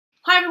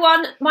Hi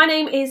everyone, my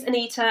name is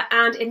Anita,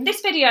 and in this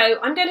video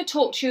I'm going to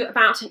talk to you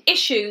about an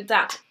issue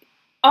that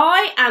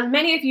I and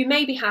many of you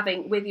may be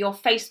having with your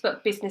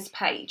Facebook business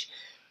page.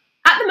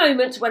 At the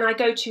moment, when I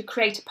go to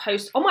create a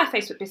post on my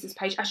Facebook business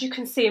page, as you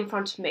can see in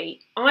front of me,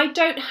 I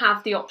don't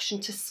have the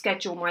option to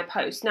schedule my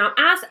post. Now,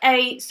 as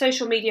a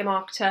social media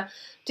marketer,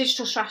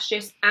 digital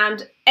strategist,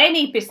 and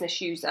any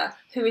business user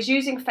who is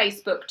using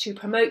Facebook to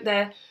promote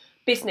their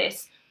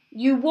business,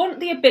 you want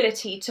the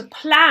ability to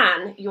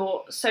plan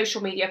your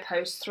social media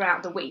posts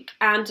throughout the week.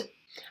 And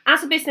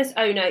as a business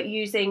owner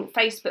using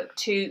Facebook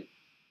to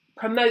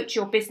promote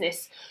your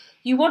business,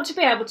 you want to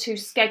be able to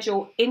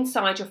schedule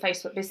inside your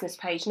Facebook business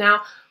page.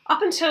 Now,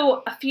 up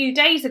until a few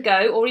days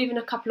ago, or even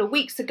a couple of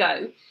weeks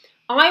ago,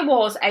 I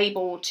was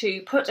able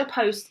to put a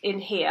post in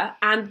here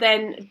and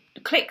then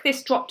click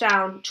this drop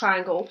down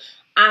triangle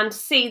and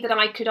see that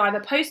I could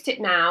either post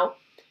it now,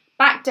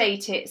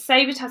 backdate it,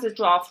 save it as a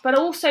draft, but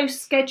also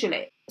schedule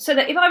it, so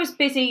that if I was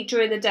busy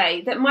during the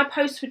day, that my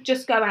post would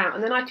just go out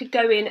and then I could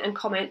go in and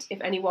comment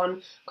if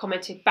anyone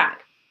commented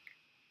back.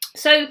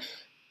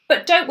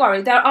 But don't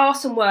worry, there are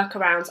some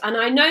workarounds, and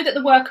I know that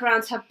the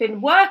workarounds have been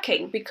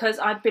working because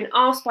I've been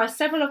asked by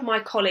several of my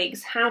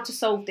colleagues how to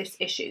solve this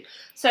issue.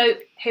 So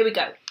here we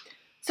go.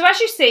 So as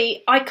you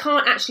see, I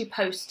can't actually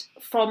post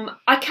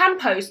I can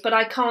post, but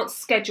I can't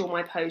schedule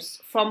my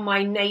posts from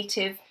my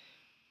native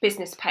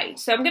business page.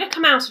 So I'm going to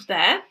come out of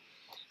there.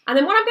 And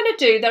then what I'm going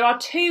to do, there are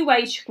two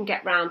ways you can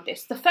get around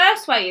this. The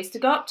first way is to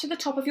go up to the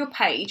top of your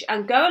page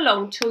and go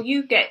along till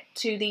you get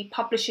to the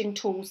Publishing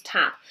Tools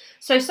tab.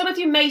 So some of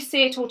you may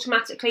see it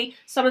automatically,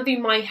 some of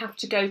you may have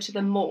to go to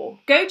the More.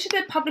 Go to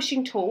the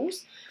Publishing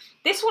Tools.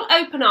 This will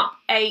open up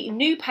a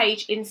new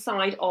page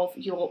inside of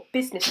your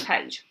business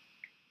page.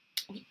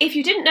 If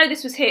you didn't know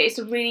this was here, it's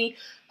a really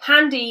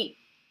handy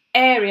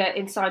area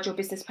inside your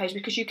business page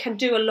because you can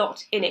do a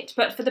lot in it.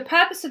 But for the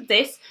purpose of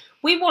this,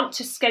 we want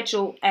to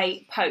schedule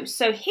a post.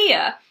 So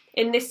here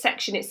in this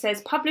section it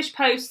says publish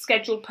posts,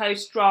 scheduled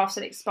posts, drafts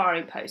and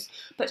expiring posts.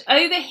 But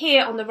over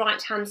here on the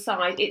right hand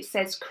side it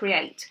says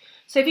create.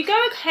 So if you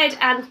go ahead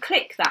and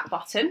click that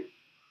button,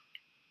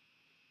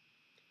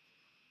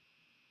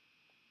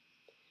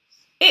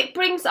 it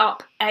brings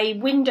up a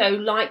window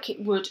like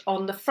it would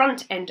on the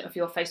front end of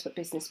your Facebook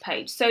business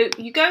page. So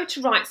you go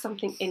to write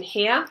something in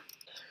here.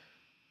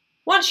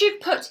 Once you've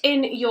put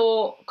in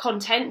your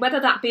content, whether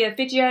that be a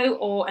video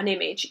or an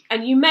image,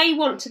 and you may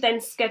want to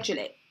then schedule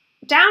it,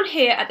 down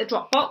here at the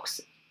drop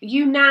box,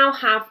 you now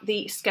have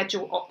the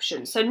schedule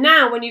option. So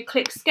now when you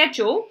click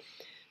schedule,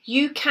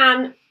 you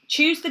can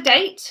choose the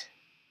date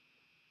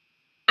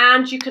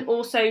and you can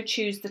also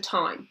choose the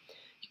time.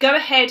 You go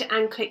ahead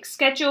and click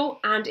schedule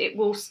and it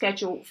will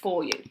schedule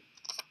for you.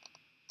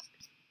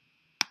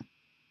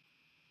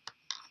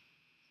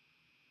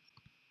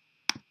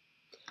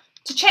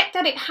 To check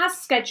that it has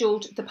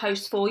scheduled the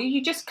post for you,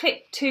 you just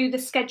click to the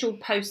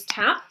Scheduled Post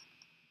tab.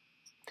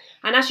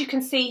 And as you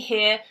can see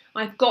here,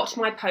 I've got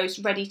my post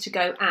ready to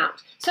go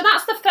out. So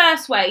that's the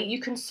first way you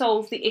can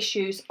solve the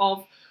issues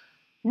of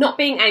not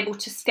being able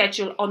to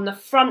schedule on the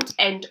front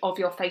end of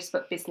your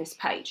Facebook business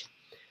page.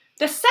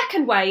 The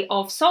second way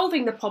of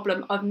solving the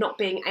problem of not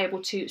being able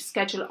to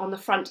schedule on the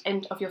front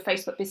end of your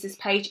Facebook business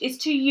page is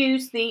to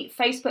use the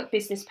Facebook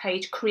Business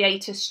Page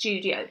Creator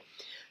Studio.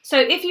 So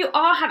if you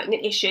are having an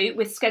issue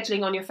with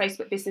scheduling on your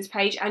Facebook business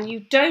page and you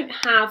don't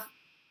have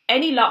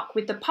any luck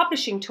with the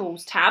Publishing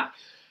Tools tab,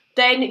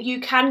 then you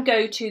can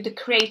go to the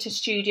Creator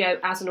Studio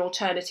as an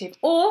alternative,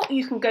 or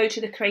you can go to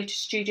the Creator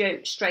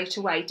Studio straight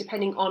away,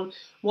 depending on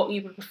what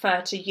you would prefer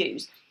to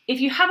use.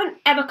 If you haven't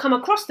ever come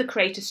across the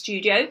Creator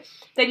Studio,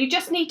 then you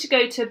just need to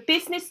go to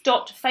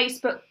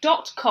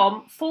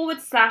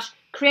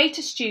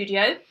business.facebook.com/Creator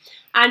Studio,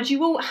 and you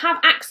will have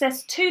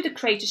access to the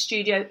Creator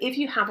Studio if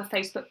you have a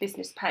Facebook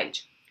business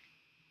page.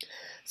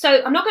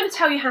 So I'm not going to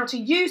tell you how to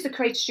use the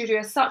Creator Studio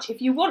as such.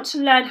 If you want to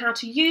learn how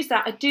to use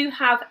that, I do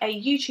have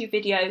a YouTube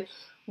video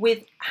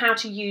with how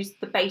to use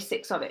the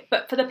basics of it.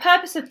 But for the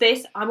purpose of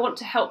this, I want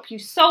to help you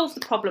solve the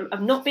problem of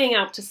not being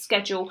able to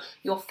schedule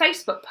your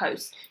Facebook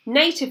posts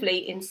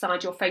natively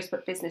inside your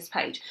Facebook business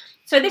page.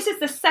 So this is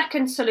the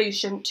second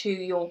solution to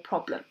your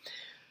problem.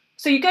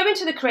 So you go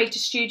into the Creator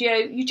Studio,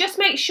 you just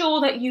make sure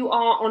that you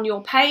are on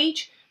your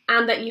page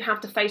and that you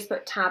have the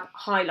Facebook tab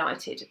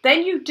highlighted.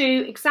 Then you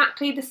do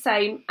exactly the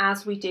same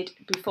as we did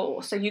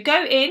before. So you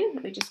go in,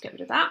 let me just get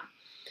rid of that.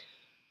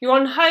 You're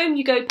on home,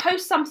 you go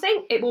post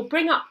something, it will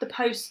bring up the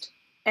post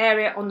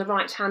area on the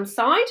right hand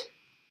side.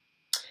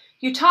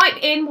 You type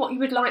in what you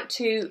would like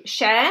to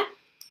share.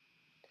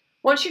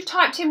 Once you've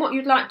typed in what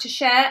you'd like to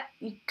share,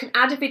 you can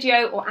add a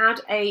video or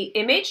add an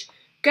image.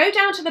 Go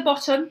down to the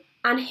bottom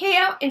and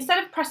here, instead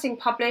of pressing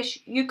publish,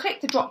 you click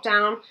the drop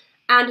down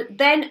and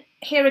then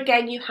here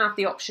again you have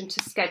the option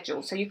to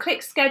schedule. So you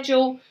click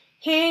schedule,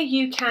 here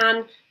you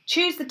can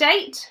choose the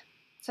date,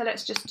 so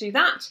let's just do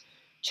that.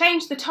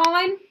 Change the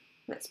time,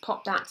 let's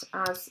pop that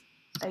as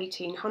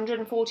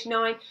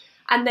 1849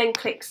 and then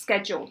click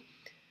schedule.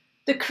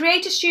 The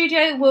Creator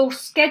Studio will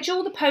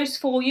schedule the post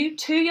for you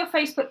to your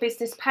Facebook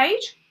business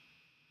page.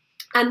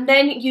 And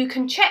then you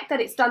can check that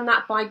it's done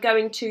that by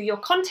going to your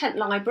content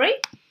library.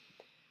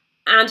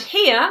 And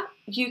here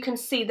you can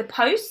see the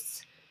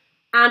posts.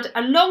 And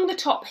along the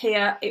top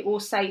here, it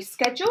will say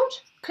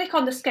scheduled. Click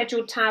on the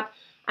scheduled tab.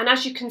 And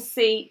as you can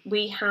see,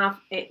 we have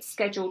it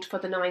scheduled for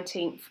the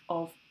 19th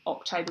of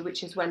October,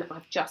 which is when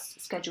I've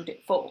just scheduled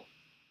it for.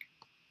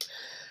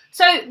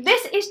 So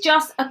this is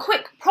just a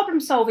quick problem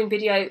solving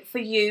video for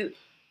you.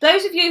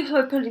 Those of you who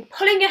are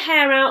pulling your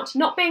hair out,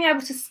 not being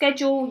able to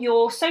schedule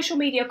your social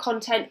media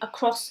content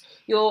across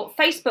your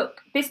Facebook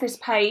business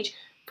page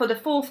for the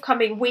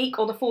forthcoming week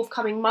or the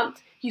forthcoming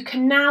month, you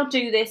can now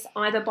do this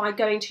either by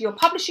going to your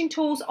publishing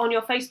tools on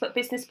your Facebook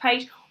business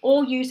page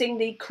or using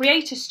the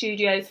Creator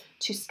Studio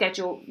to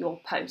schedule your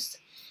posts.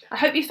 I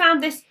hope you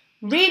found this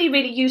really,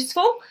 really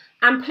useful,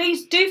 and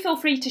please do feel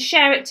free to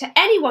share it to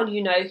anyone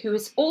you know who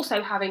is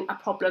also having a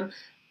problem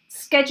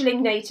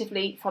scheduling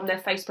natively from their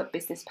Facebook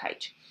business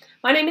page.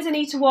 My name is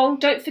Anita Wong.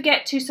 Don't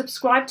forget to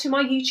subscribe to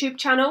my YouTube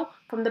channel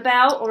from the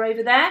bell or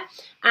over there,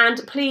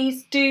 and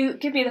please do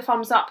give me the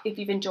thumbs up if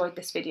you've enjoyed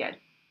this video.